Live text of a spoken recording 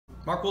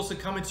Mark Wilson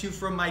coming to you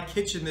from my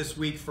kitchen this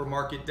week for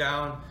Market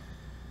Down.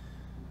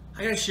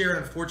 I gotta share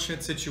an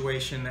unfortunate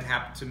situation that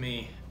happened to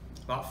me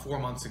about 4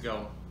 months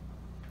ago.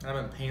 I've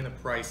been paying the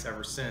price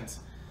ever since.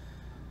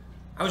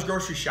 I was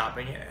grocery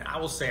shopping, and I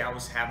will say I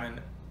was having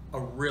a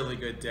really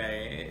good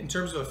day. In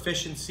terms of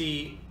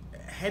efficiency,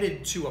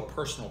 headed to a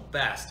personal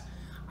best.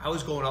 I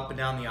was going up and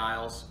down the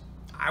aisles.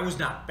 I was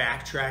not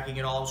backtracking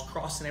at all. I was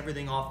crossing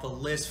everything off the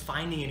list,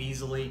 finding it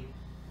easily.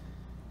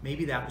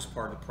 Maybe that was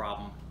part of the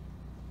problem.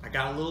 I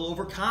got a little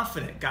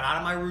overconfident, got out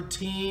of my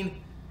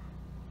routine.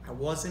 I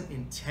wasn't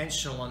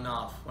intentional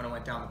enough when I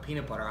went down the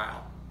peanut butter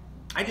aisle.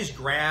 I just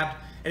grabbed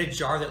at a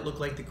jar that looked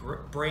like the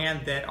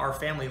brand that our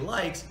family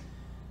likes.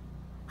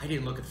 I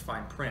didn't look at the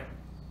fine print.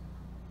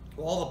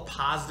 All the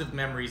positive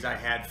memories I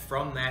had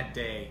from that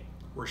day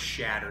were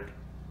shattered.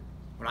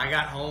 When I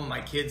got home,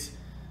 my kids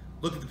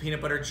looked at the peanut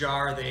butter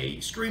jar,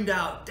 they screamed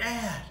out,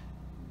 "Dad,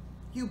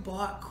 you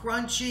bought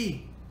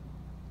crunchy."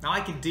 Now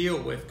I can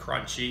deal with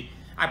crunchy.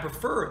 I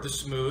prefer the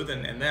smooth,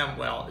 and them,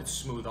 well, it's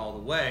smooth all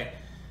the way.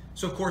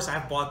 So of course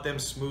I've bought them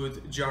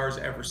smooth jars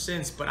ever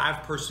since, but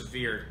I've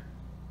persevered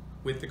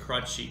with the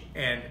crunchy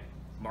and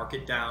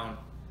Market Down.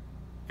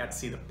 Got to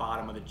see the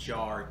bottom of the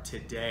jar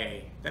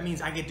today. That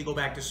means I get to go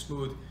back to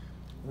smooth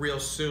real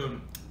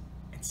soon.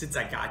 And since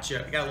I got you,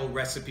 I got a little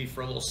recipe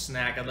for a little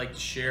snack I'd like to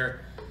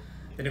share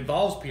that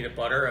involves peanut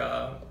butter.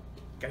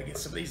 Gotta get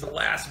some of these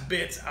last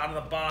bits out of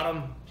the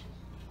bottom.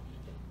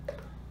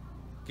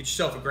 Get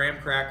yourself a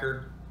graham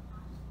cracker.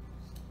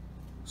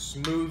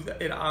 Smooth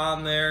it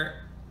on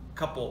there. A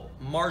couple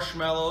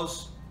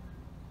marshmallows.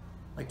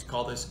 I like to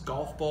call this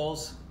golf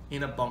balls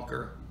in a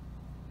bunker.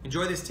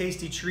 Enjoy this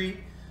tasty treat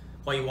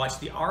while you watch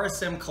the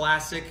RSM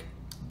Classic.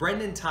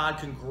 Brendan Todd,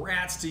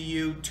 congrats to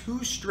you.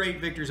 2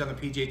 straight victories on the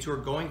PGA Tour,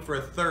 going for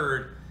a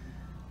 3rd.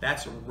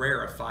 That's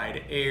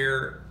rarefied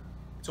air.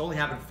 It's only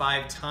happened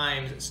 5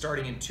 times,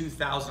 starting in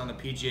 2000 on the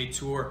PGA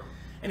Tour.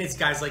 And it's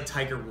guys like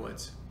Tiger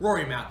Woods,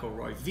 Rory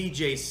McIlroy,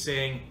 Vijay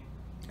Singh,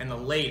 and the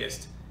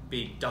latest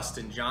being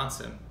Dustin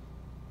Johnson.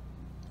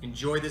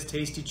 Enjoy this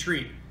tasty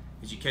treat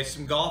as you catch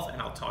some golf,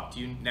 and I'll talk to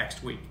you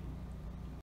next week.